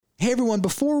Hey everyone,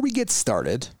 before we get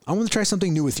started, I want to try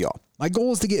something new with y'all. My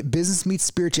goal is to get Business Meets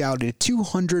Spirituality to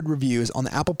 200 reviews on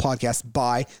the Apple Podcast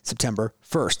by September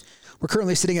 1st. We're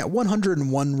currently sitting at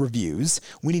 101 reviews.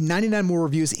 We need 99 more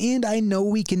reviews, and I know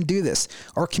we can do this.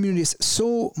 Our community is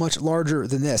so much larger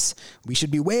than this. We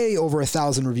should be way over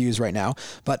 1,000 reviews right now,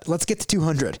 but let's get to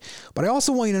 200. But I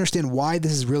also want you to understand why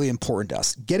this is really important to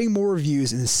us. Getting more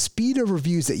reviews and the speed of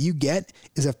reviews that you get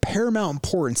is of paramount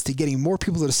importance to getting more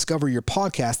people to discover your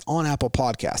podcast on Apple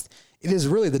Podcast. It is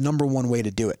really the number one way to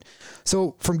do it.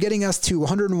 So from getting us to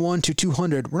 101 to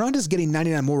 200, we're not just getting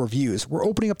 99 more reviews. We're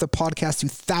opening up the podcast to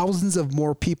thousands of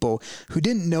more people who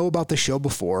didn't know about the show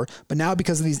before, but now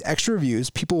because of these extra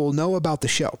reviews, people will know about the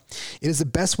show. It is the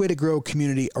best way to grow a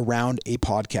community around a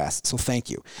podcast. So thank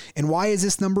you. And why is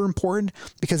this number important?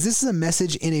 Because this is a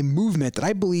message in a movement that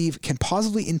I believe can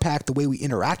positively impact the way we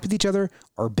interact with each other,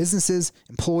 our businesses,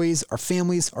 employees, our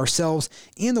families, ourselves,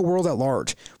 and the world at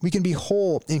large. We can be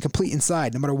whole and complete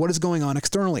inside, no matter what is going on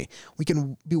externally. We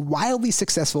can be wildly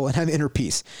successful and have inner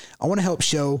peace. I want to help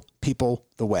show people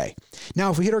the way. Now,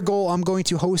 if we hit our goal, I'm going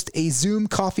to host a Zoom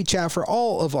coffee chat for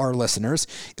all of our listeners.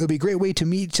 It'll be a great way to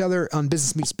meet each other on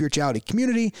Business Meets Spirituality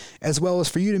community, as well as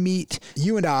for you to meet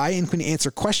you and I and can answer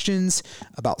questions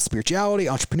about spirituality,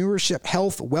 entrepreneurship,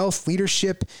 health, wealth,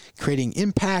 leadership, creating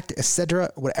impact, etc.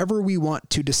 Whatever we want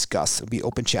to discuss, it'll be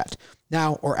open chat.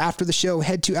 Now, or after the show,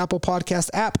 head to Apple Podcast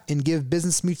app and give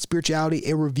Business Meets Spirituality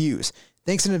a reviews.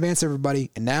 Thanks in advance,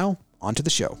 everybody. And now, on to the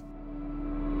show.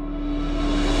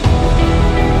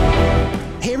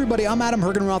 Hey everybody, I'm Adam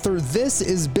Hergenrother. This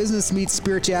is Business Meets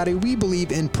Spirituality. We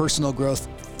believe in personal growth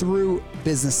through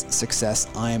business success.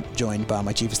 I am joined by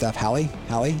my chief of staff, Hallie.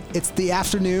 Hallie, it's the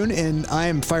afternoon and I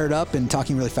am fired up and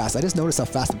talking really fast. I just noticed how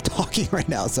fast I'm talking right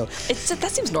now. So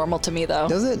that seems normal to me though.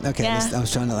 Does it? Okay. Yeah. I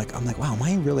was trying to I'm like, wow, am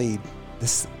I really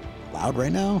this loud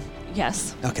right now?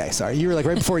 Yes. Okay, sorry. You were like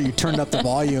right before you turned up the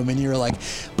volume and you were like,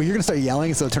 but you're going to start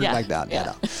yelling, so turn it back down.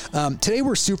 Yeah. No. Today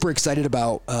we're super excited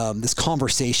about this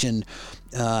conversation.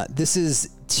 This is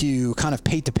to kind of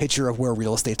paint the picture of where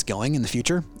real estate's going in the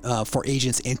future for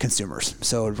agents and consumers.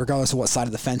 So regardless of what side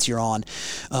of the fence you're on.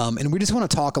 And we just want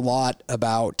to talk a lot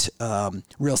about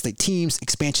real estate teams,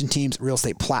 expansion teams, real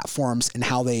estate platforms, and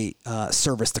how they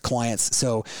service the clients.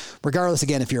 So regardless,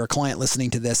 again, if you're a client listening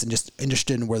to this and just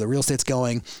interested in where the real estate's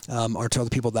going, or to other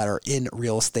people that are in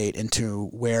real estate and to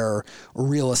where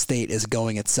real estate is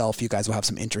going itself, you guys will have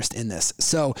some interest in this.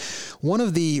 So one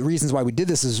of the reasons why we did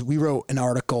this is we wrote an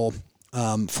article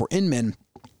for Inman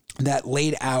that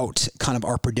laid out kind of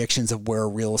our predictions of where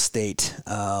real estate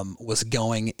was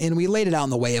going. And we laid it out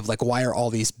in the way of like, why are all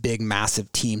these big,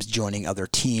 massive teams joining other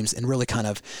teams, and really kind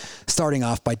of starting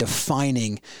off by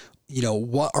defining,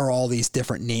 what are all these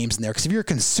different names in there? Because if you're a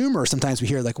consumer, sometimes we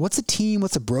hear like, what's a team?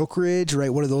 What's a brokerage, right?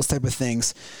 What are those type of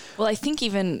things? Well, I think I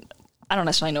don't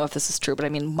necessarily know if this is true, but I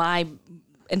mean,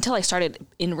 until I started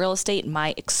in real estate,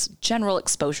 my general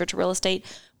exposure to real estate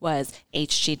was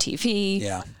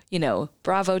HGTV,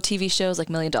 Bravo TV shows like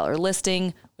 $1 Million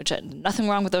Listing, which nothing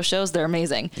wrong with those shows. They're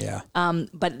amazing. Yeah.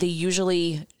 But they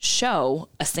usually show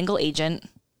a single agent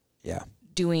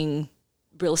doing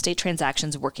real estate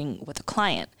transactions, working with a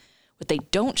client. What they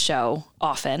don't show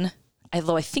often,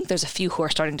 although I think there's a few who are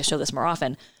starting to show this more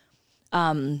often,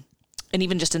 and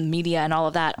even just in media and all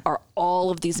of that, are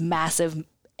all of these massive,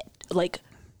 like,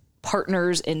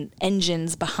 partners and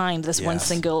engines behind this one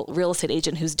single real estate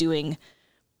agent who's doing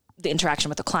the interaction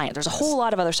with the client. There's a whole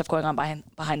lot of other stuff going on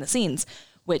behind the scenes,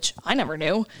 which I never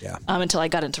knew until I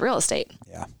got into real estate.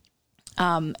 Yeah.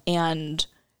 And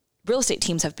real estate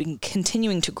teams have been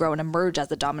continuing to grow and emerge as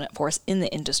the dominant force in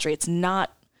the industry. It's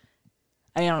not,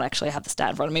 I don't actually have the stat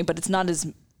in front of me, but it's not as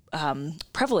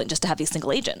prevalent just to have these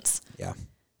single agents. Yeah.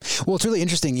 Well, it's really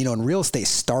interesting, in real estate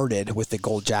started with the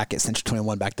gold jacket, Century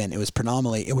 21 back then. It was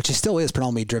predominantly, which it still is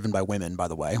predominantly driven by women, by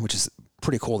the way, which is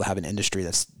pretty cool to have an industry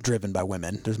that's driven by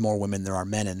women. There's more women than there are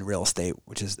men in real estate,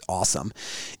 which is awesome.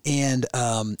 And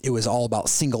it was all about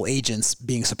single agents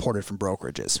being supported from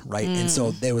brokerages, right? And so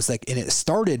there was and it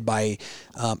started by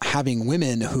having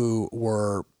women who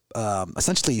were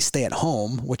essentially stay at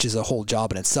home, which is a whole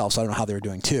job in itself. So I don't know how they were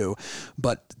doing too,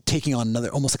 but taking on another,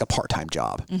 almost like a part-time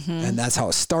job. Mm-hmm. And that's how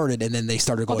it started. And then they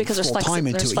started going full time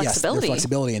into it. Yes, there's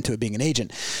flexibility into it being an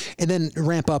agent, and then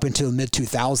ramp up into the mid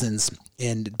 2000s.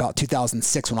 And about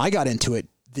 2006, when I got into it,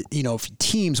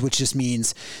 teams, which just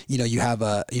means, you have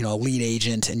a lead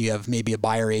agent and you have maybe a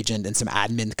buyer agent and some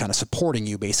admin kind of supporting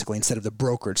you basically, instead of the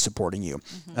brokerage supporting you.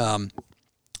 Mm-hmm.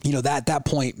 at that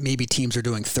point, maybe teams are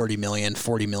doing 30 million,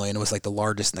 40 million. It was like the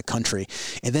largest in the country.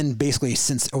 And then basically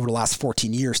since over the last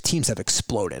 14 years, teams have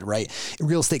exploded, right?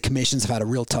 Real estate commissions have had a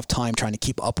real tough time trying to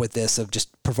keep up with this, of just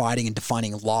providing and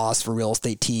defining laws for real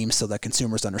estate teams so that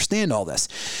consumers understand all this.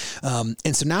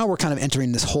 And so now we're kind of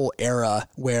entering this whole era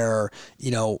where,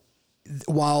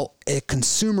 while a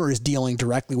consumer is dealing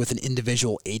directly with an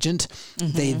individual agent,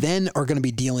 they then are going to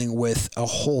be dealing with a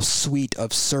whole suite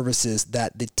of services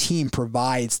that the team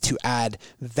provides to add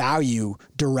value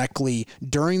directly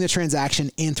during the transaction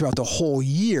and throughout the whole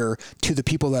year to the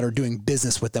people that are doing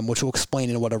business with them, which we'll explain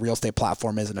in what a real estate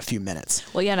platform is in a few minutes.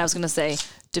 Well, yeah, and I was going to say,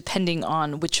 depending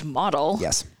on which model,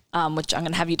 yes, which I'm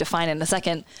going to have you define in a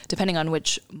second, depending on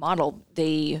which model,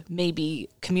 they may be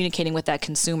communicating with that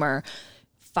consumer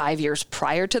 5 years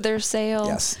prior to their sale,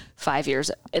 yes, 5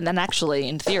 years, and then actually,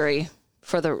 in theory,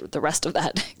 for the rest of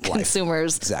that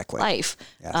consumer's life,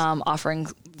 yes, offering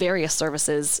various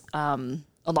services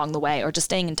along the way, or just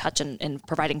staying in touch and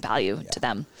providing value to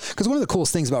them. Because one of the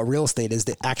coolest things about real estate is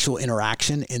the actual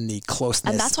interaction and the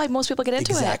closeness. And that's why most people get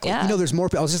into it. Yeah. There's more.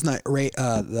 I was just on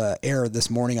the air this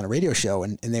morning on a radio show,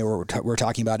 and they were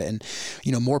talking about it,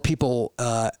 and more people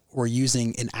were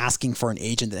using and asking for an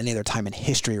agent than any other time in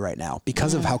history right now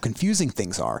because of how confusing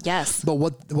things are. Yes. But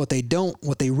what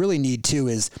they really need too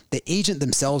is the agent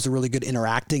themselves are really good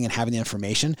interacting and having the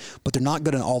information, but they're not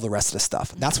good on all the rest of the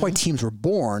stuff. That's why teams were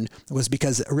born, was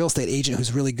because a real estate agent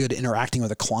who's really good at interacting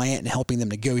with a client and helping them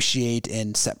negotiate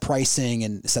and set pricing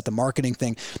and set the marketing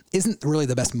thing isn't really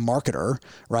the best marketer,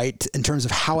 right? In terms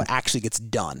of how it actually gets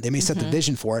done. They may set the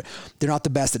vision for it. They're not the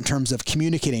best in terms of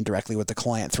communicating directly with the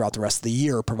client throughout the rest of the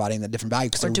year, providing the different value.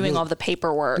 Or doing all the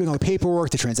paperwork. Doing all the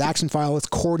paperwork, the transaction file, it's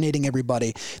coordinating everybody.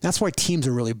 And that's why teams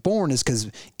are really born, is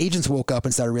because agents woke up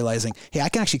and started realizing, hey, I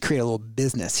can actually create a little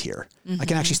business here. I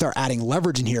can actually start adding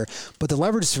leverage in here. But the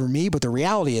leverage is for me, but the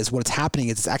reality is what's happening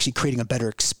is it's actually creating a better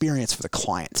experience for the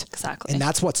client. Exactly. And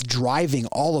that's what's driving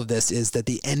all of this, is that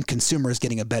the end consumer is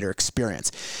getting a better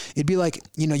experience. It'd be like,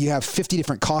 you have 50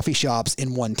 different coffee shops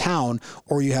in one town,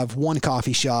 or you have one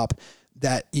coffee shop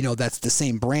that, that's the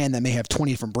same brand that may have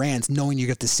 20 different brands, knowing you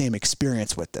get the same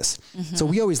experience with this. So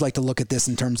we always like to look at this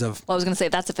in terms of... Well, I was going to say,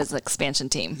 that's if it's an expansion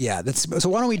team. Yeah. So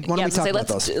why don't we talk about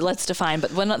those? Let's define.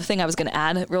 But one other thing I was going to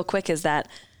add real quick is that,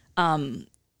 I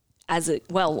was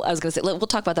going to say, we'll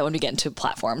talk about that when we get into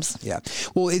platforms. Yeah.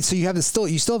 Well, so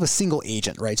you still have a single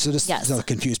agent, right? So just to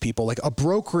confuse people, like a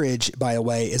brokerage, by the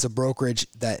way, is a brokerage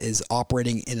that is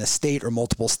operating in a state or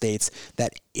multiple states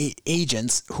that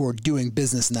agents who are doing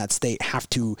business in that state have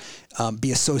to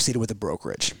be associated with a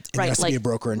brokerage. And there has to be a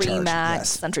broker in charge. RE/MAX,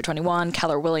 Century 21,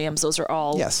 Keller Williams, those are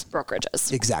all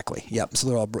brokerages. Exactly. Yep.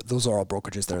 So those are all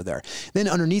brokerages that are there. Then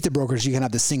underneath the brokerage, you can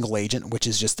have the single agent, which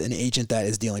is just an agent that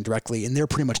is dealing directly, and they're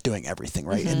pretty much doing everything,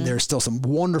 right? And there's still some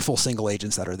wonderful single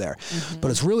agents that are there,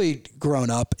 but it's really grown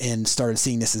up and started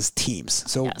seeing this as teams.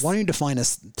 So why don't you define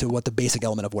us to what the basic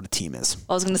element of what a team is?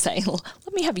 I was going to say,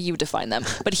 let me have you define them.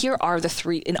 But here are the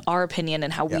three, in our opinion,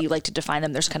 and how we like to define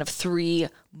them. There's kind of three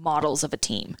models of a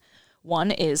team.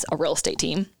 One is a real estate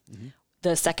team.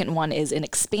 The second one is an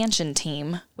expansion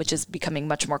team, which is becoming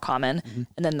much more common.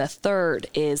 And then the third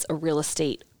is a real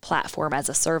estate platform as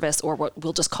a service, or what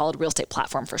we'll just call it real estate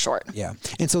platform for short. Yeah.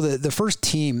 And so the first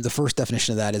team, the first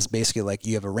definition of that is basically like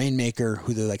you have a rainmaker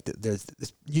who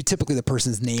you typically the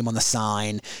person's name on the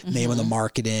sign, name on the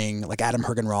marketing, like Adam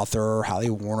Hergenrother or Hallie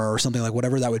Warner or something, like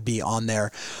whatever that would be on there.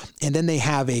 And then they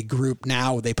have a group.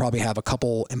 Now they probably have a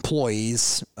couple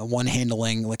employees, one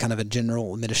handling like kind of a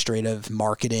general administrative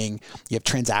marketing. You have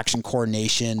transaction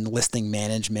coordination, listing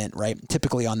management, right?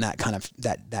 Typically on that kind of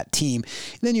that team.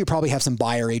 And then you probably have some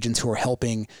buyer agents who are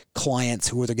helping clients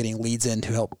who they're getting leads in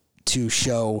to help to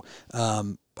show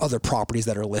other properties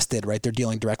that are listed, right? They're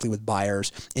dealing directly with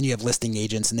buyers, and you have listing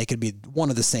agents, and they could be one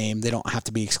of the same. They don't have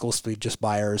to be exclusively just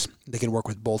buyers. They can work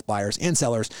with both buyers and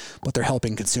sellers, but they're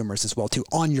helping consumers as well too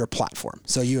on your platform.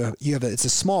 So you have it's a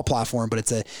small platform, but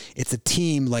it's a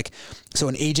team. Like, so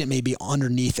an agent may be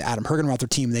underneath the Adam Hergenrother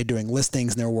team, and they're doing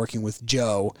listings and they're working with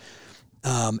Joe.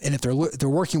 And if they're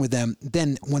working with them,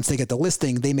 then once they get the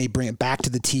listing, they may bring it back to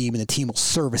the team, and the team will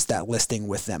service that listing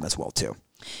with them as well too.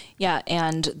 Yeah,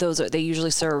 and they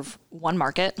usually serve one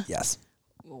market. Yes.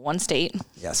 One state.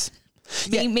 Yes.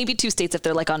 Maybe two states if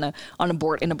they're like in a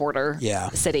border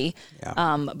city.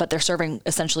 Yeah. But they're serving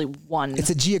essentially one.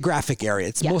 It's a geographic area.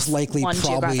 It's most likely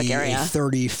probably a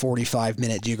 30, 45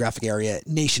 minute geographic area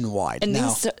nationwide. And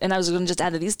and I was going to just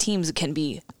add that these teams can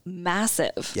be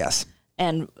massive. Yes.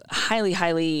 And highly,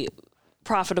 highly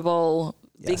profitable,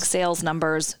 big sales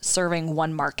numbers, serving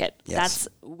one market. Yes.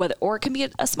 Or it can be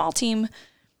a small team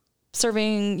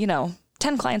serving,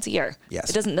 10 clients a year. Yes.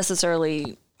 It doesn't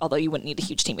necessarily, although you wouldn't need a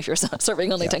huge team if you're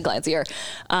serving only 10 clients a year.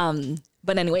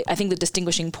 But anyway, I think the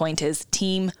distinguishing point is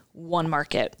team, one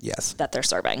market that they're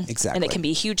serving. Exactly. And it can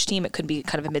be a huge team. It could be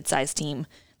kind of a mid-sized team.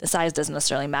 The size doesn't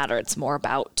necessarily matter. It's more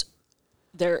about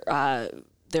their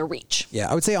reach. Yeah,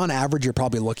 I would say on average, you're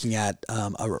probably looking at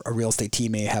a real estate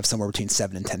team may have somewhere between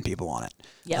 7 and 10 people on it.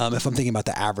 Yep. If I'm thinking about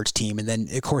the average team, and then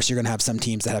of course you're going to have some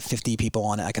teams that have 50 people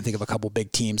on it. I can think of a couple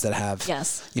big teams that have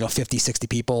 50, 60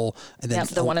 people, and then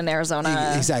the one in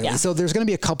Arizona. Exactly. Yeah. So there's going to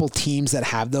be a couple teams that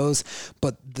have those,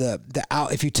 but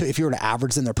if you were to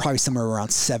average them, they're probably somewhere around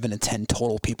 7 to 10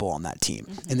 total people on that team.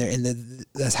 Mm-hmm. And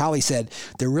as Hallie said,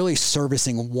 they're really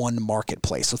servicing one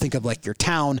marketplace. So think of like your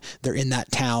town. They're in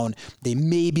that town. They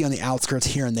may be on the outskirts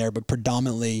here and there, but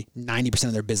predominantly 90%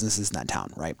 of their business is in that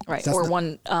town, right? Right. So or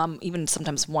one, even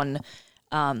sometimes one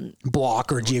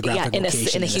block or geographic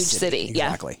location in a huge city.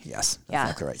 Exactly. Yeah. Yes. Yeah.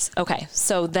 Exactly right. Okay.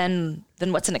 So then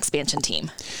what's an expansion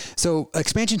team? So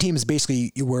expansion team is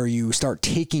basically where you start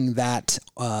taking that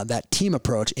team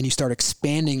approach and you start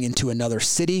expanding into another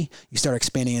city. You start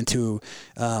expanding into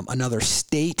another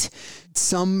state.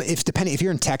 If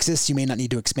you're in Texas, you may not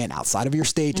need to expand outside of your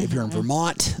state. Mm-hmm. If you're in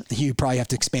Vermont, you probably have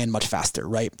to expand much faster,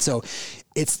 right? So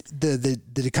it's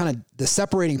the kind of the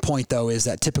separating point though is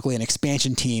that typically an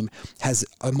expansion team has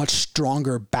a much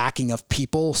stronger backing of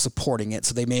people supporting it.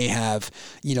 So they may have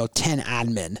 10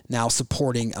 admin now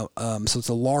supporting. So it's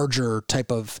a larger type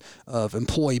of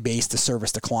employee base to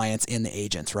service the clients and the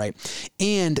agents, right?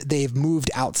 And they've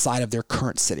moved outside of their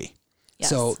current city. Yes.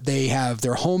 So they have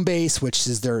their home base, which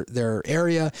is their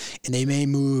area, and they may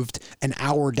moved an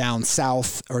hour down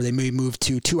south, or they may move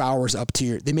to 2 hours up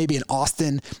to they may be in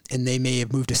Austin and they may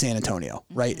have moved to San Antonio,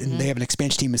 right? Mm-hmm. And they have an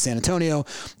expansion team in San Antonio.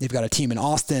 They've got a team in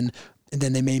Austin. And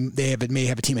then they may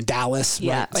have a team in Dallas,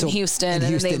 right? So, in Houston,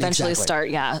 and then they eventually start,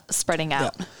 spreading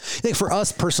out. Yeah. I think for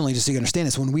us personally, just so you understand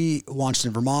this, when we launched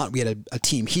in Vermont, we had a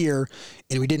team here,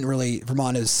 and we didn't really.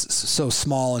 Vermont is so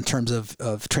small in terms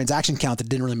of transaction count that it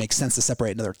didn't really make sense to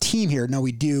separate another team here. No,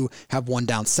 we do have one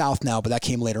down south now, but that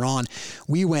came later on.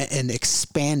 We went and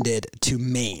expanded to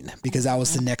Maine because that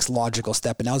was the next logical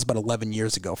step, and that was about 11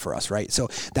 years ago for us, right? So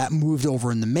that moved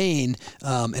over in the Maine,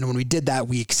 and when we did that,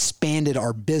 we expanded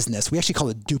our business. We actually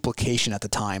called it duplication at the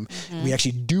time. Mm-hmm. We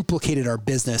actually duplicated our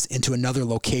business into another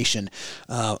location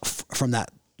from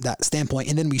that standpoint.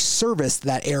 And then we serviced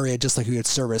that area just like we would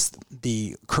service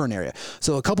the current area.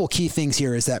 So a couple of key things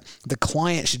here is that the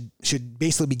client should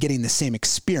basically be getting the same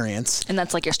experience. And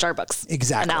that's like your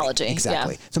Starbucks analogy.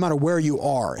 Exactly. Yeah. So no matter where you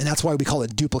are. And that's why we call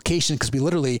it duplication, because we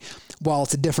literally, while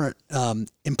it's a different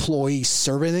employee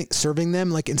serving them,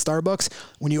 like in Starbucks,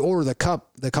 when you order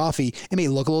the coffee, it may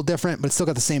look a little different, but it's still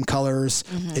got the same colors.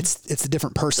 Mm-hmm. It's a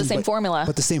different person. The same formula.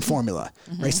 But the same formula,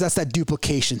 mm-hmm. right? So that's that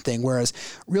duplication thing. Whereas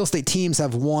real estate teams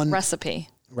have one recipe.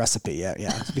 Yeah.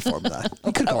 It's be formula.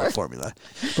 You could call it formula.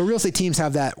 But real estate teams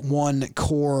have that one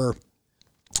core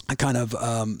kind of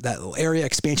that area.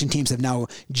 Expansion teams have now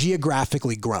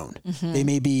geographically grown. Mm-hmm. They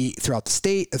may be throughout the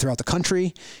state, throughout the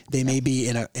country. They may be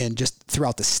in just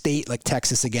throughout the state, like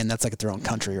Texas. Again, that's like their own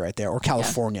country right there, or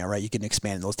California, right? You can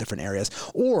expand in those different areas.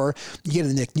 Or you get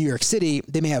into New York City,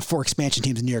 they may have 4 expansion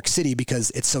teams in New York City because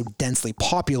it's so densely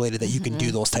populated that you can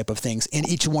do those type of things. And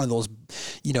each one of those,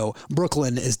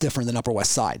 Brooklyn is different than Upper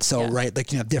West Side. So, right,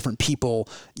 like you have different people,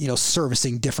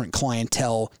 servicing different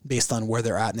clientele based on where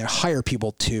they're at, and they hire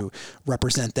people to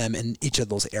represent them in each of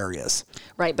those areas.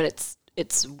 Right, but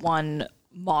it's one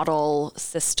model,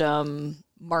 system,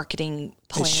 marketing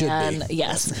plan. It should be.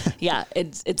 Yes. Yeah,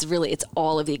 it's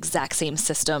all of the exact same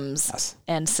systems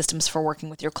and systems for working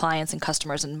with your clients and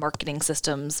customers, and marketing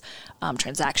systems,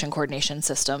 transaction coordination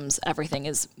systems. Everything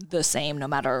is the same no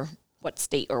matter what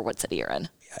state or what city you're in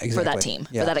for that team,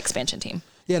 for that expansion team.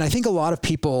 Yeah, and I think a lot of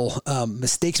people,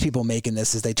 mistakes people make in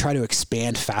this is they try to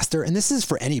expand faster. And this is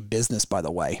for any business, by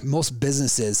the way. Most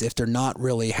businesses, if they're not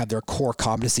really have their core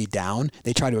competency down,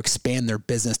 they try to expand their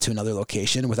business to another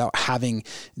location without having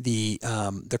the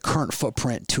current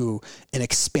footprint to an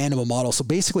expandable model. So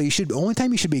basically, the only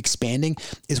time you should be expanding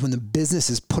is when the business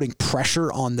is putting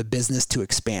pressure on the business to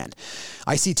expand.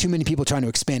 I see too many people trying to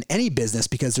expand any business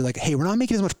because they're like, hey, we're not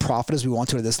making as much profit as we want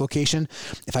to at this location.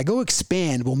 If I go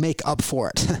expand, we'll make up for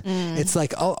it. It's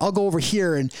like, I'll go over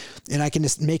here and I can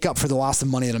just make up for the loss of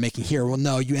money that I'm making here. Well,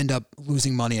 no, you end up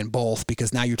losing money in both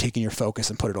because now you're taking your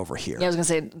focus and put it over here. Yeah, I was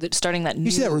going to say, starting that new...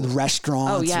 You see that with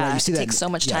restaurants. Oh, yeah. Right? You see it takes so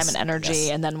much time and energy,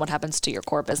 and then what happens to your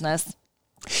core business?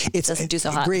 It doesn't do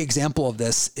so hot. A great example of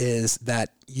this is that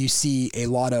you see a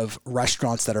lot of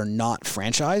restaurants that are not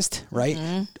franchised, right?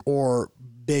 Mm-hmm. Or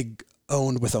big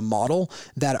owned with a model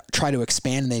that try to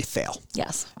expand and they fail.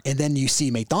 Yes. And then you see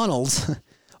McDonald's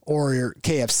or your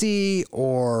KFC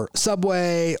or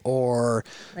Subway or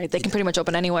right. They can pretty much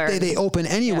open anywhere. They open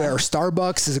anywhere. Yeah. Or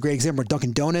Starbucks is a great example. Or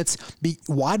Dunkin' Donuts.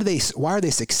 Why are they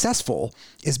successful?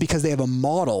 Is because they have a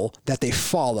model that they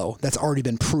follow that's already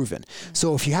been proven.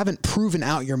 So if you haven't proven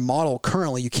out your model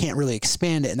currently, you can't really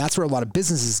expand it. And that's where a lot of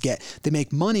businesses they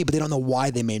make money, but they don't know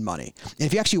why they made money. And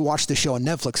if you actually watch the show on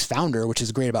Netflix, Founder, which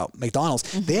is great about McDonald's,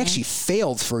 they actually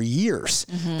failed for years.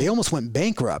 They almost went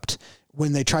bankrupt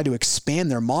when they tried to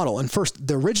expand their model. And first,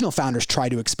 the original founders tried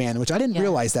to expand, which I didn't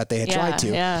realize that they had tried to.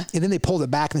 Yeah. And then they pulled it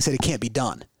back and they said, it can't be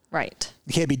done. Right.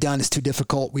 It can't be done. It's too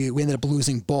difficult. We ended up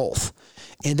losing both.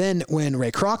 And then when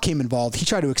Ray Kroc came involved, he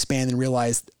tried to expand and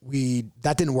realized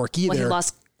that didn't work either. Well, he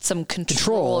lost some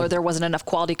control, or there wasn't enough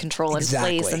quality control in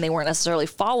place, and they weren't necessarily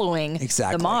following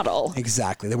the model.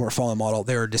 Exactly. They weren't following the model.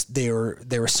 They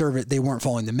weren't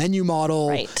following the menu model.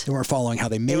 Right. They weren't following how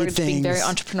they made things. They were being very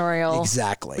entrepreneurial.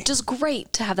 Exactly. Which is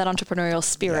great to have that entrepreneurial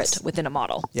spirit within a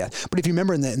model. Yeah. But if you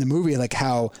remember in the movie, like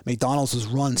how McDonald's was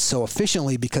run so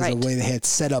efficiently because of the way they had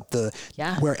set up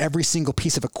where every single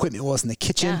piece of equipment was in the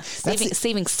kitchen. Yeah.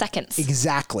 Saving seconds.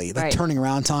 Exactly. Like turning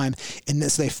around time. And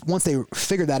so once they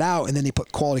figured that out, and then they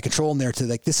put quality control in there to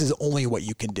this is only what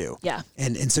you can do. Yeah.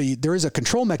 And so there is a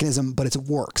control mechanism, but it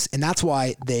works. And that's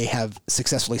why they have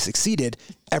successfully succeeded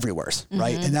everywhere,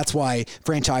 right? And that's why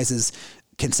franchises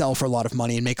can sell for a lot of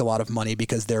money and make a lot of money,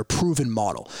 because they're a proven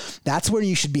model. That's where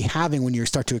you should be having when you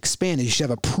start to expand, is you should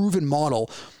have a proven model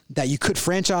that you could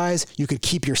franchise, you could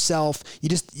keep yourself.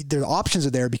 The options are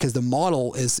there because the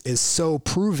model is so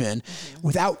proven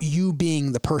without you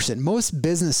being the person. Most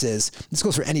businesses, this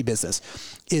goes for any business,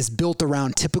 is built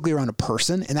typically around a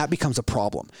person, and that becomes a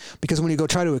problem. Because when you go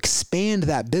try to expand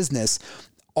that business,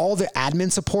 all the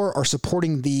admin support are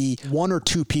supporting the one or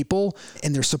two people,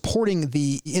 and they're supporting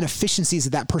the inefficiencies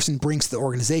that person brings to the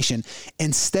organization,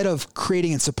 instead of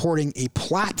creating and supporting a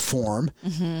platform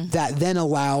that then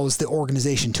allows the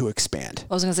organization to expand.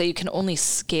 I was going to say, you can only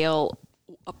scale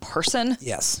a person.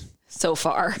 Yes. So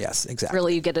far. Yes, exactly.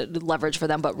 Really, you get a leverage for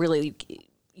them, but really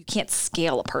you can't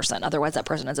scale a person. Otherwise, that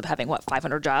person ends up having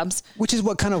 500 jobs. Which is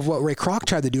what Ray Kroc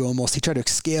tried to do almost. He tried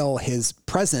to scale his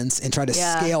presence and try to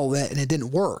scale that, and it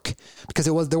didn't work because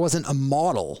there wasn't a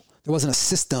model. There wasn't a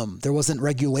system. There wasn't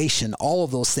regulation, all of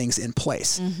those things in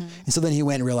place. And so then he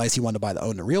went and realized he wanted to buy the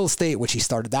own real estate, which he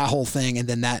started that whole thing. And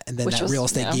then that real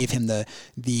estate gave him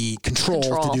the control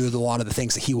to do a lot of the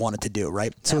things that he wanted to do.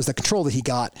 Right. So it was the control that he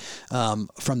got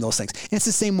from those things. And it's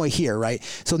the same way here. Right.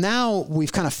 So now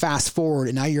we've kind of fast forward,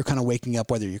 and now you're kind of waking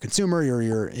up, whether you're a consumer,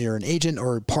 you're an agent,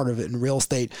 or part of it in real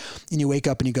estate. And you wake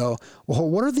up and you go, well,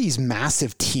 what are these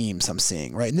massive teams I'm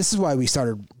seeing? Right. And this is why we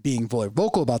started being very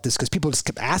vocal about this, because people just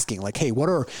kept asking, like, hey, what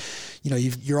are,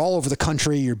 you're all over the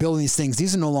country, you're building these things.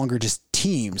 These are no longer just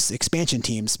teams, expansion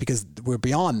teams, because we're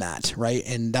beyond that, right?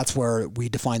 And that's where we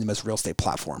define them as real estate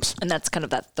platforms. And that's kind of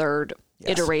that third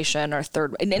iteration or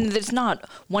third, and it's not,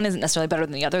 one isn't necessarily better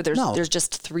than the other. There's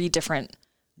just three different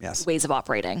ways of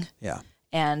operating. Yeah.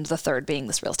 And the third being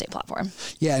this real estate platform.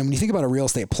 Yeah, and when you think about a real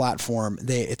estate platform,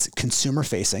 it's consumer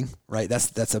facing, right?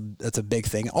 That's a big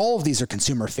thing. All of these are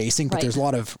consumer facing, but there's a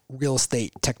lot of real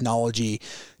estate technology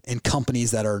and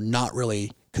companies that are not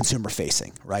really consumer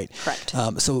facing, right? Correct.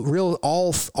 So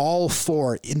all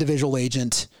four, individual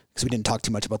agent, because we didn't talk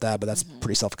too much about that, but that's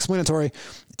pretty self-explanatory.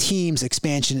 Teams,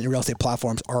 expansion, and real estate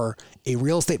platforms are a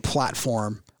real estate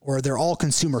platform, or they're all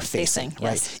consumer facing,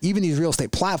 right? Yes. Even these real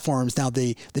estate platforms, now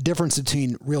the difference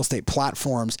between real estate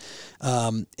platforms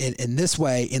in this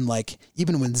way,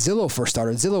 even when Zillow first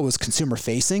started, Zillow was consumer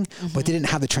facing, but they didn't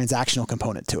have the transactional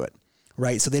component to it,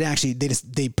 right? So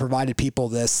they provided people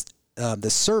this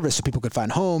service so people could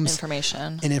find homes,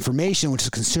 information, which is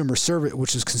consumer service,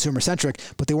 which is consumer centric,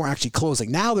 but they weren't actually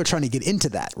closing. Now they're trying to get into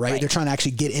that, right? They're trying to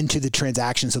actually get into the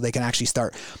transaction so they can actually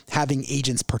start having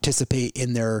agents participate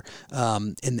in their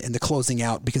in the closing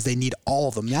out, because they need all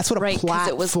of them. That's what a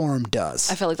platform does.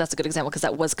 I feel like that's a good example, because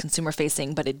that was consumer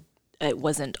facing, but it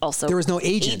wasn't also. There was no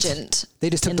agent.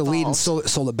 They just took the lead and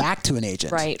sold it back to an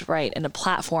agent. Right. And a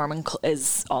platform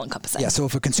is all encompassing. Yeah. So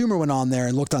if a consumer went on there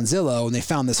and looked on Zillow and they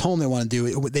found this home they want to do,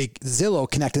 Zillow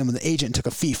connected them with the agent and took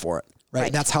a fee for it. Right.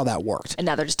 And that's how that worked. And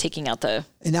now they're just taking out and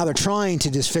now they're trying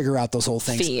to just figure out those whole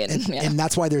things. Fee and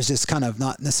that's why there's this kind of,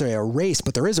 not necessarily a race,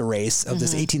 but there is a race of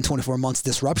this 18, 24 months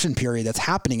disruption period that's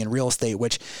happening in real estate,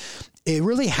 which it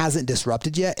really hasn't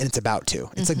disrupted yet, and it's about to.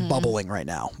 It's like bubbling right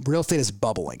now. Real estate is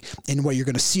bubbling. And what you're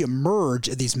going to see emerge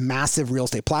are these massive real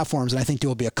estate platforms, and I think there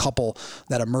will be a couple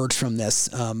that emerge from this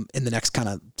in the next kind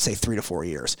of, say, 3 to 4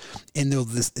 years. And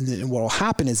what will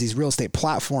happen is these real estate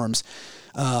platforms,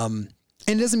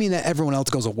 And it doesn't mean that everyone else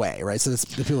goes away, right? So it's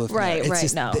the people that, right, it's right.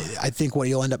 Just, no, I think what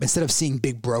you'll end up, instead of seeing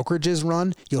big brokerages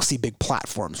run, you'll see big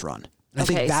platforms run. I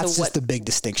think that's just the big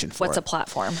distinction for what's a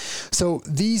platform? So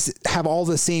these have all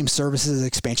the same services as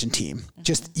Expansion Team,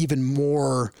 just even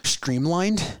more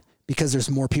streamlined because there's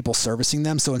more people servicing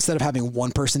them. So instead of having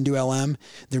one person do LM,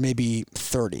 there may be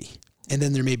 30. And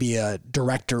then there may be a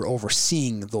director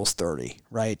overseeing those 30,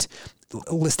 right?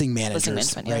 Listing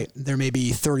managers, right? There may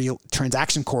be 30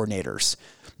 transaction coordinators.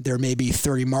 There may be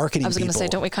 30 marketing people. I was going to say,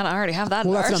 don't we kind of already have that?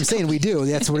 Well, that's what I'm saying. We do.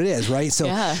 That's what it is, right? So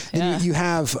you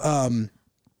have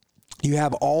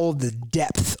all the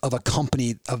depth of a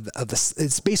company of this.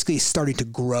 It's basically starting to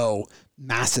grow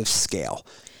massive scale.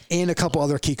 And a couple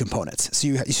other key components. So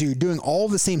you're doing all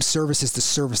the same services to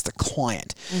service the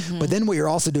client. But then what you're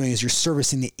also doing is you're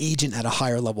servicing the agent at a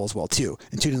higher level as well too,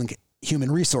 including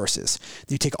human resources.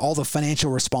 You take all the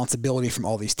financial responsibility from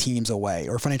all these teams away,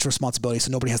 or financial responsibility, so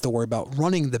nobody has to worry about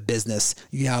running the business.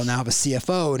 You now have a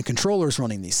CFO and controllers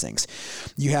running these things.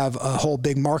 You have a whole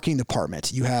big marketing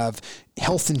department. You have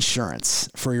health insurance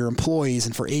for your employees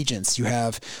and for agents. You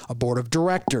have a board of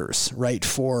directors, right,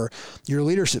 for your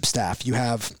leadership staff. You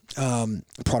have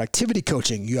productivity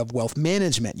coaching. You have wealth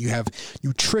management. You have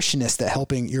nutritionists that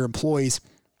helping your employees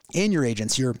and your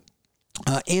agents,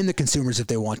 and the consumers if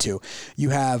they want to. You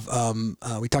have,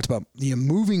 we talked about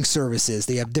moving services.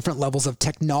 They have different levels of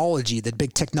technology. The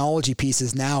big technology piece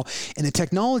is now, and the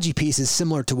technology piece is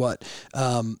similar to what,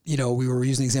 we were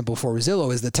using the example for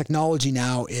Zillow, is the technology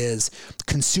now is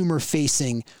consumer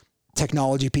facing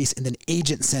technology piece and then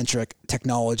agent centric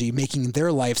technology, making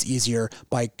their lives easier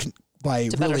by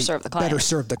better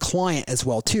serve the client as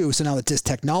well too. So now that this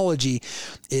technology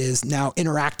is now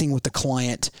interacting with the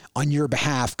client on your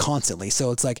behalf constantly.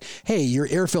 So it's like, hey, your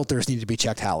air filters need to be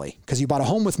checked, Hallie, because you bought a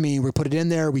home with me. We put it in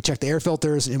there. We check the air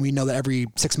filters, and we know that every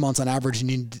 6 months on average, you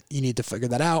need to figure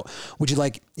that out. Would you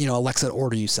like, Alexa to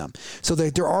order you some? So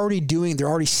they're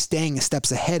already staying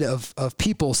steps ahead of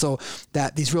people, so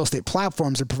that these real estate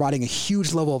platforms are providing a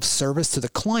huge level of service to the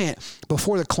client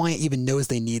before the client even knows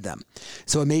they need them.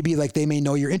 So it may be like they may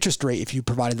know your interest rate if you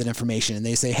provided that information, and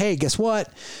they say, hey, guess what?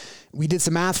 We did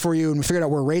some math for you and we figured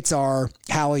out where rates are.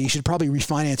 Hallie, you should probably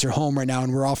refinance your home right now,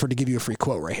 and we're offered to give you a free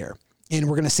quote right here. And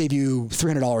we're going to save you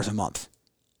 $300 a month.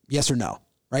 Yes or no?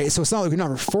 Right? So it's not like we're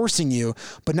not forcing you,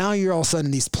 but now you're all of a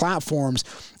sudden, these platforms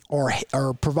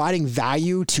are providing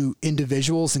value to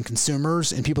individuals and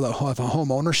consumers and people that have a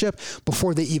home ownership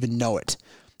before they even know it.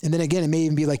 And then again, it may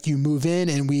even be like you move in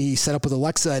and we set up with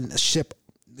Alexa and ship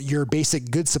your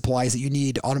basic good supplies that you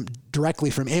need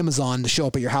directly from Amazon to show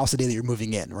up at your house the day that you're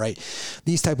moving in, right?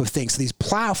 These type of things. So these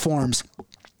platforms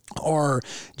are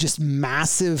just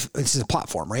massive. It's just a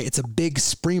platform, right? It's a big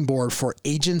springboard for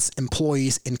agents,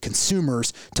 employees, and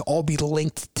consumers to all be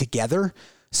linked together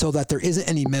so that there isn't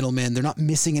any middlemen. They're not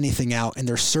missing anything out, and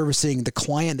they're servicing the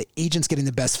client. The agent's getting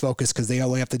the best focus because they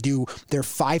only have to do their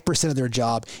 5% of their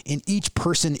job. And each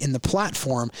person in the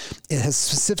platform, it has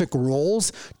specific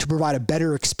roles to provide a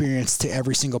better experience to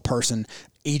every single person,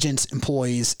 agents,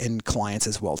 employees, and clients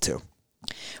as well too.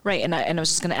 Right. And I was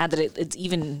just going to add that there's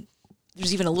even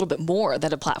a little bit more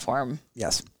that a platform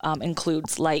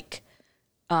includes, like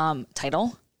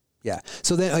title. Yeah.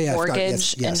 So then,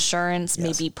 mortgage, insurance,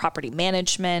 maybe property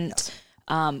management,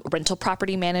 rental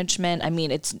property management. I mean,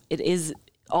 it is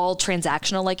all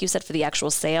transactional, like you said, for the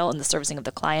actual sale and the servicing of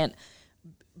the client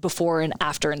before and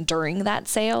after and during that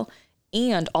sale,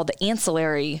 and all the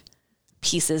ancillary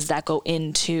pieces that go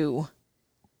into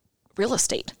real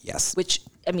estate. Yes. Which,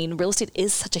 I mean, real estate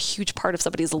is such a huge part of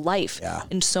somebody's life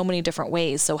in so many different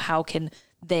ways. So how can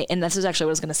they, and this is actually what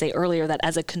I was going to say earlier, that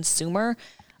as a consumer,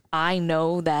 I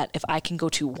know that if I can go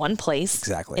to one place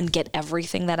and get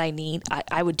everything that I need,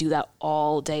 I would do that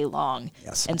all day long.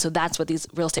 Yes. And so that's what these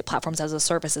real estate platforms as a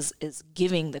service is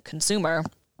giving the consumer,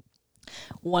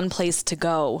 one place to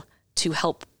go to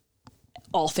help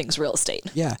all things real estate.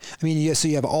 Yeah. I mean, so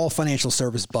you have all financial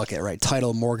service bucket, right?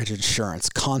 Title, mortgage, insurance,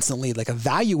 constantly like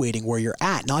evaluating where you're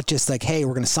at, not just like, hey,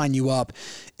 we're going to sign you up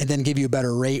and then give you a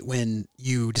better rate when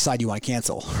you decide you want to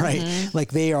cancel, right? Mm-hmm.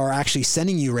 Like they are actually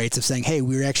sending you rates of saying, hey,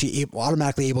 we're actually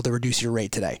automatically able to reduce your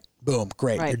rate today. Boom,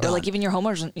 great, right. You're done. Or like even your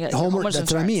homeowners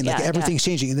that's what I mean. Like everything's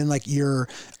changing, and then like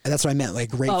that's what I meant.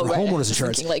 Like rate for homeowners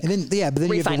insurance, like, and then but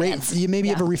then you have a rate. You maybe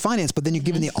have a refinance, but then you're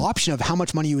given the option of how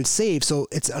much money you would save. So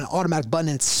it's an automatic button,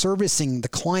 and it's servicing the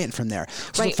client from there.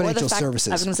 So right. Financial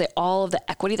services. I was going to say all of the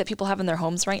equity that people have in their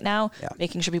homes right now. Yeah.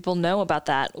 Making sure people know about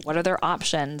that. What are their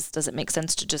options? Does it make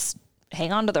sense to just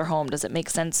hang on to their home? Does it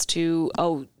make sense to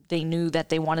they knew that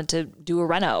they wanted to do a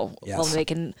reno? Yes. Well, they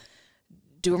can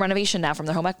do a renovation now from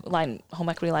their home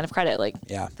equity line of credit, like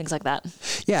things like that.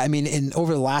 Yeah. I mean,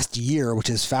 over the last year, which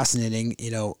is fascinating,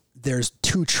 there's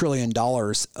 $2 trillion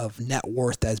of net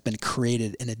worth that has been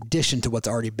created in addition to what's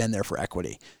already been there for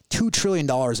equity. $2 trillion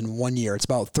in 1 year. It's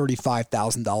about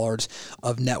 $35,000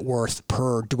 of net worth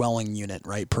per dwelling unit,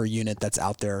 right? Per unit that's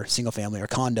out there, single family or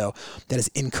condo, that has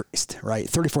increased, right?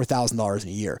 $34,000 in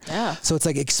a year. Yeah. So it's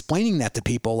like explaining that to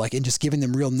people, like, and just giving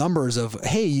them real numbers of,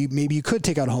 hey, maybe you could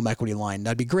take out a home equity line.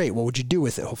 That'd be great. What would you do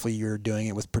with it? Hopefully you're doing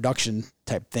it with production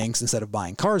type things instead of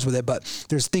buying cars with it, but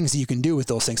there's things that you can do with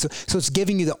those things. So it's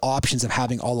giving you the options of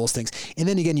having all those things. And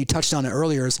then again, you touched on it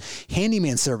earlier, is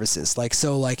handyman services.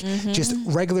 Just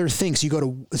regular things. You go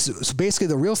to, so basically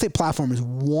the real estate platform is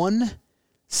one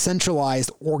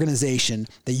centralized organization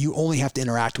that you only have to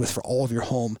interact with for all of your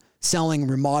home selling,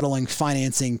 remodeling,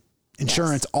 financing,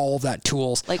 insurance, all of that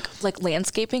tools. Like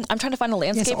landscaping. I'm trying to find a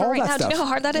landscaper right now. Stuff. Do you know how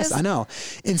hard that is? I know.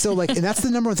 And so and that's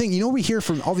the number one thing, we hear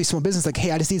from all these small businesses, like,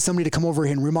 hey, I just need somebody to come over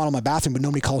here and remodel my bathroom, but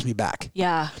nobody calls me back.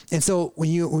 Yeah. And so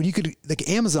when you could, like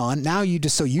Amazon, now you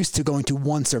just so used to going to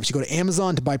one service. You go to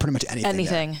Amazon to buy pretty much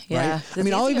anything. There, yeah. Right? I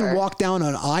mean, I'll even walk down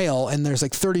an aisle and there's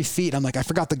like 30 feet. I'm like, I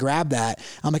forgot to grab that.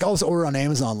 I'm like, I'll just order on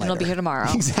Amazon later. And it'll be here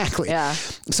tomorrow. Exactly. Yeah.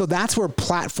 So that's where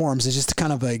platforms is just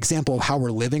kind of an example of how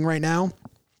we're living right now.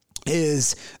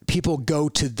 Is people go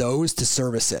to those to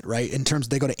service it, right? In terms,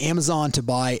 they go to Amazon to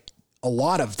buy a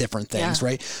lot of different things,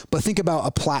 right? But think about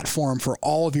a platform for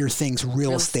all of your things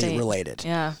real estate related,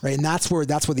 right? And that's where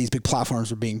these big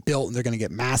platforms are being built, and they're going to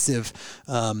get massive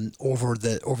over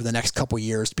the next couple of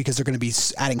years because they're going to be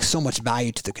adding so much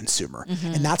value to the consumer,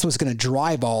 and that's what's going to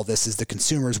drive all this. Is the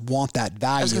consumers want that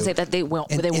value? I was going to say that they want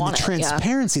the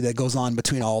transparency that goes on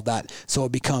between all of that, so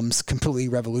it becomes completely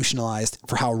revolutionized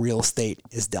for how real estate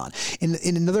is done. And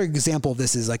another example of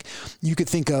this is like you could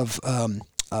think of.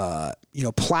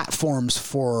 Platforms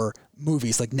for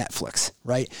movies like Netflix,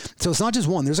 right? So it's not just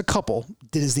one. There's a couple: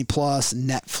 Disney Plus,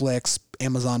 Netflix,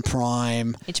 Amazon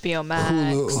Prime, HBO Max,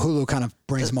 Hulu kind of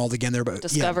brings them all together. But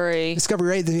Discovery,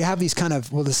 right? You have these kind of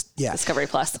Discovery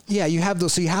Plus. Yeah, you have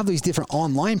those. So you have these different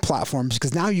online platforms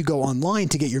because now you go online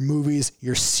to get your movies,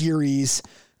 your series.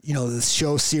 The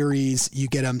show series, you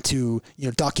get them to,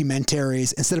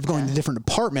 documentaries, instead of going to different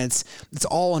departments, it's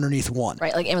all underneath one.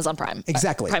 Right. Like Amazon Prime.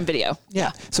 Exactly. Prime Video.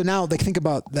 Yeah. So now think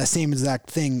about that same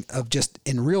exact thing of just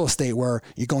in real estate where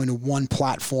you're going to one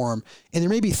platform and there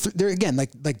may be, again,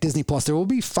 like Disney Plus, there will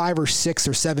be 5 or 6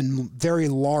 or 7 very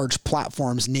large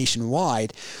platforms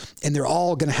nationwide, and they're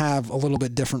all going to have a little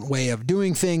bit different way of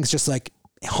doing things, just like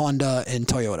Honda and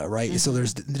Toyota, right? Mm-hmm. So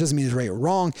it doesn't mean it's right or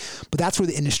wrong, but that's where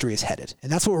the industry is headed.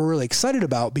 And that's what we're really excited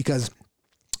about because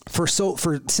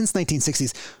since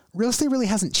 1960s, real estate really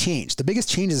hasn't changed. The biggest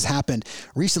changes happened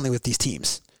recently with these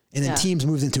teams. And then teams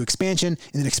moved into expansion,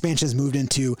 and then expansion has moved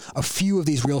into a few of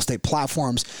these real estate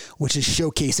platforms, which is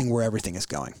showcasing where everything is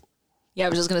going. Yeah, I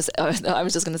was just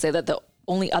going to say that the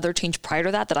only other change prior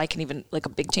to that I can even, like a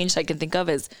big change that I can think of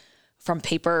is from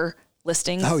paper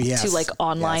listings to like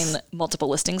online multiple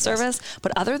listing service.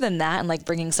 But other than that, and like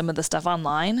bringing some of the stuff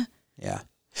online. Yeah.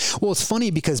 Well, it's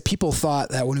funny because people thought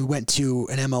that when we went to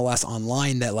an MLS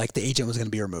online that like the agent was going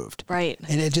to be removed. Right.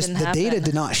 And it just, the data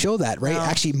did not show that, right? No.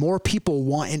 Actually, more people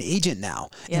want an agent now.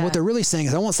 Yeah. And what they're really saying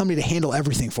is I want somebody to handle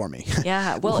everything for me.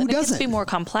 Yeah. Well, who it doesn't? Needs to be more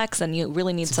complex and you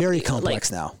really need somebody very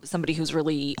complex now. Somebody who's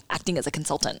really acting as a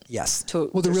consultant. Yes. The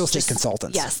real estate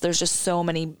consultants. Yes. There's just so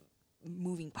many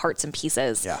moving parts and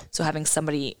pieces. Yeah. So having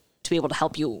somebody to be able to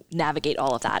help you navigate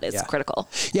all of that is critical.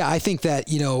 Yeah, I think that,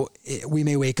 we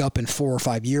may wake up in 4 or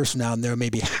 5 years from now and there may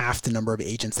be half the number of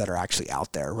agents that are actually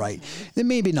out there, right? Mm-hmm. Then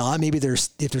maybe not. Maybe if there's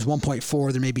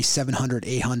 1.4, there may be 700,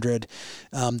 800,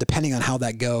 depending on how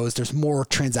that goes. There's more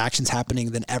transactions happening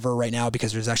than ever right now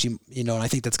because there's actually, and I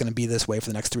think that's going to be this way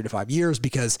for the next 3 to 5 years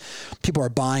because people are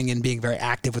buying and being very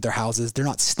active with their houses. They're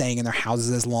not staying in their houses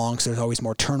as long, so there's always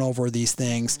more turnover of these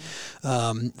things.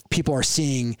 People are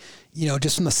seeing,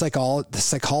 just from the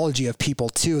psychology of people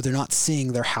too, they're not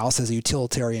seeing their house as a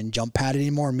utilitarian jump pad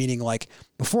anymore, meaning like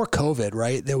before COVID,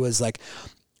 right? There was like,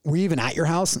 were you even at your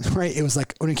house, right? It was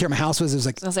like, when I care my house was, it was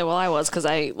like, I'll say, well, I was, cause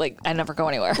I never go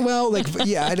anywhere. Well, like,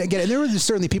 yeah, I get it. And there were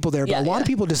certainly people there, but a lot of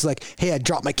people just like, hey, I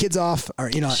dropped my kids off or,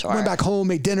 went back home,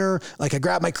 made dinner. Like I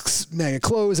grabbed my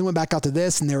clothes and went back out to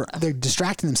this and they're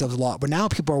distracting themselves a lot. But now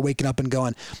people are waking up and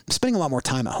going, I'm spending a lot more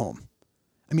time at home.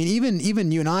 I mean,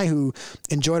 even you and I who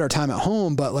enjoyed our time at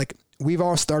home, but like we've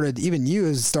all started, even you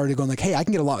has started going like, hey, I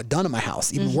can get a lot done at my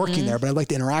house, even working there, but I like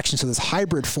the interaction. So this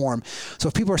hybrid form. So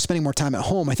if people are spending more time at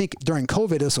home, I think during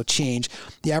COVID, this will change.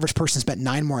 The average person spent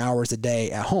 9 more hours a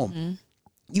day at home. Mm-hmm.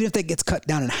 Even if that gets cut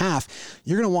down in half,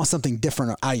 you're going to want something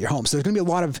different out of your home. So there's going to be a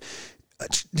lot of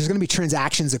there's going to be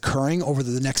transactions occurring over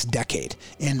the next decade.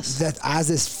 And that as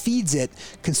this feeds it,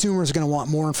 consumers are going to want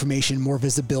more information, more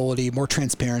visibility, more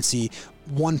transparency,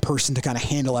 one person to kind of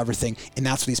handle everything. And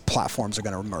that's what these platforms are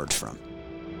going to emerge from.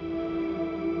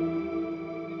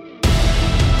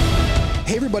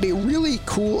 Hey everybody, really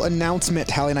cool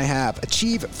announcement Hallie and I have.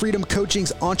 Achieve Freedom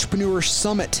Coaching's Entrepreneur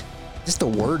Summit. Just the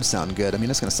words sound good. I mean,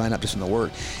 that's going to sign up just from the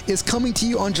word. Is coming to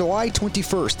you on July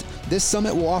 21st. This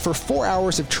summit will offer 4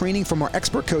 hours of training from our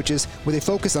expert coaches with a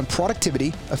focus on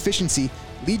productivity, efficiency,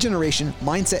 lead generation,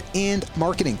 mindset, and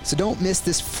marketing. So don't miss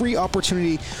this free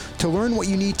opportunity to learn what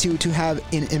you need to have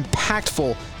an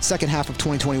impactful second half of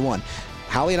 2021.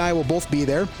 Hallie and I will both be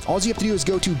there. All you have to do is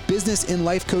go to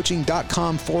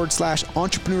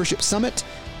businessinlifecoaching.com/entrepreneurship summit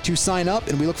to sign up,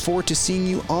 and we look forward to seeing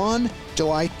you on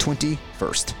July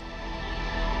 21st.